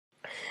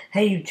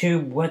Hey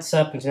YouTube, what's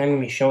up? And today I'm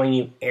going to be showing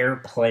you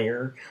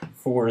AirPlayer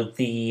for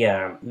the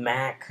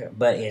Mac,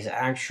 but is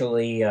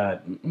actually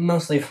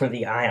mostly for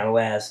the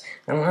iOS.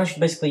 And allows you to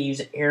basically use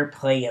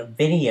AirPlay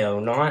video,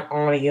 not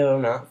audio,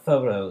 not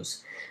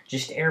photos.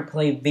 Just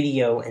AirPlay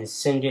video and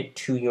send it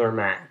to your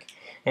Mac.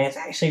 And it's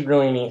actually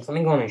really neat. So let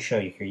me go on and show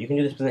you here. You can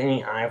do this with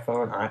any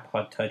iPhone,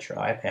 iPod Touch, or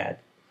iPad.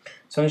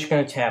 So I'm just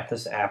going to tap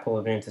this Apple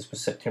event. This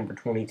was September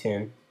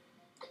 2010.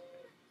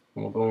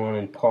 We'll go on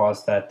and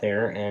pause that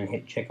there and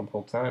hit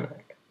checkable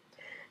timeout.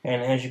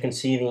 And as you can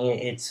see,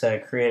 it's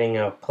creating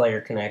a player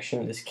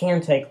connection. This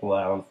can take a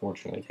while,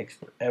 unfortunately. It takes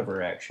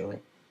forever, actually.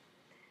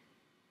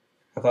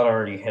 I thought I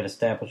already had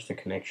established a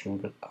connection,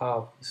 but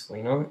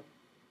obviously not.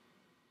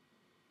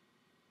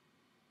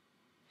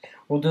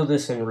 We'll do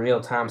this in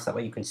real time so that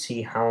way you can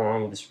see how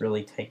long this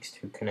really takes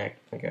to connect.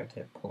 I think I have to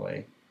hit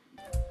play.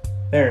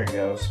 There it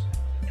goes.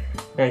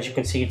 And as you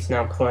can see, it's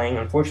now playing.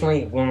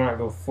 Unfortunately, it will not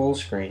go full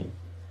screen.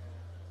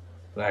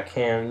 But I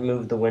can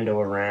move the window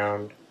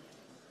around,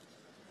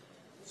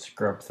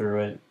 scrub through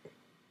it,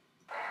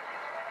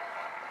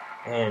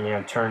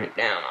 and turn it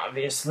down,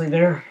 obviously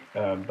there.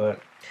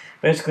 But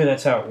basically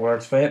that's how it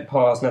works. If I hit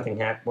pause, nothing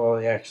happens. Well,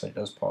 it actually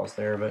does pause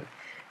there, but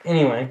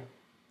anyway.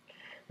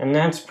 And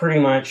that's pretty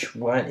much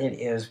what it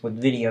is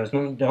with videos.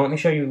 Let me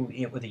show you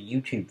it with a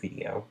YouTube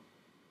video.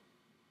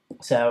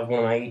 So I have one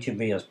of my YouTube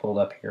videos pulled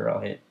up here. I'll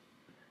hit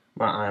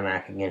my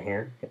iMac again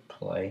here, hit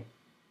play.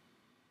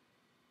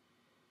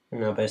 And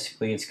now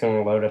basically it's going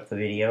to load up the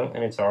video,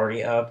 and it's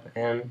already up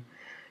and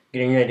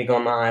getting ready to go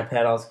on my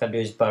iPad. All it's got to do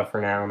is buffer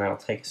now, and that'll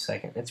take a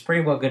second. It's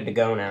pretty well good to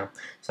go now.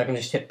 So I can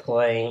just hit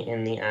play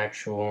in the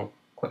actual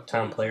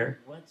QuickTime player,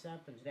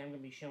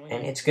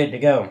 and it's good to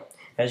go.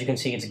 As you can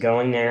see, it's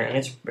going there, and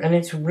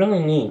it's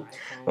really neat.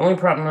 The only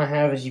problem I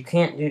have is you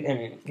can't do,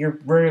 and you're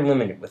very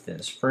limited with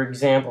this. For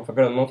example, if I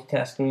go to the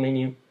multitasking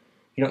menu,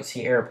 you don't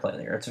see AirPlay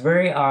there. It's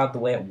very odd the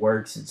way it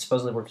works. It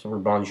supposedly works over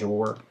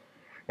Bonjour.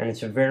 And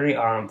it's very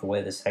odd the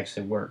way this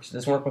actually works. It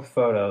doesn't work with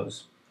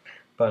photos,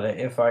 but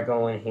if I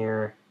go in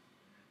here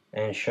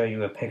and show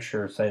you a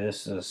picture, say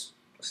this is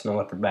a snow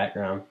leopard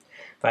background,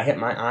 if I hit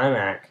my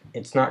iMac,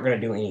 it's not going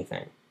to do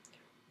anything.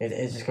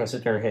 It's just going to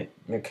sit there and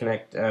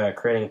hit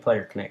creating a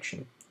player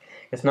connection.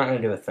 It's not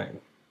going to do a thing.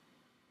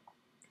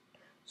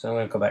 So I'm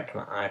going to go back to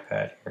my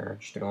iPad here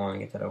just to go on and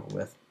get that over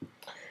with.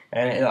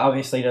 And it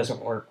obviously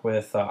doesn't work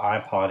with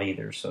iPod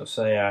either. So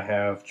say I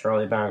have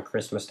Charlie Brown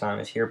Christmas Time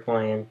is here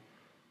playing.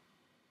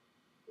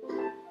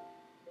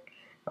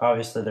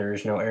 Obviously, there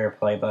is no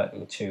AirPlay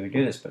button to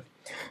do this, but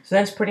so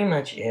that's pretty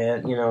much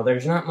it.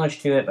 There's not much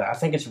to it, but I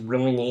think it's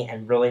really neat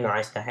and really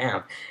nice to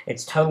have.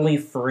 It's totally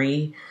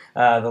free.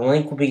 The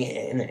link will be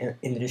in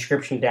the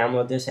description.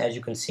 Download this. As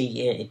you can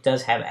see, it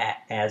does have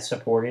ads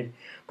supported,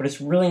 but it's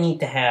really neat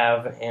to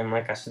have. And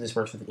like I said, this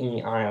works with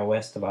any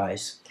iOS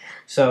device.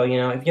 So, if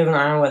you have an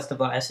iOS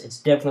device, it's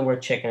definitely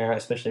worth checking out,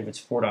 especially if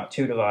it's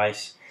 4.2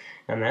 device.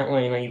 And that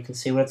way, you can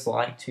see what it's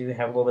like to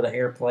have a little bit of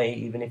AirPlay,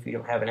 even if you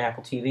don't have an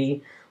Apple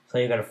TV. So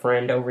you got a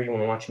friend over, you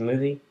want to watch a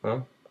movie,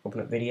 well, open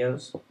up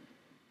videos,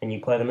 and you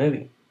play the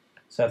movie.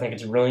 So I think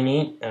it's really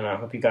neat, and I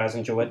hope you guys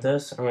enjoyed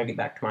this. I'm going to get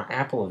back to my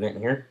Apple event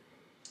here,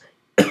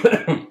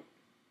 if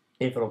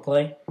it'll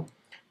play.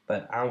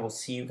 But I will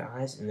see you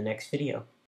guys in the next video.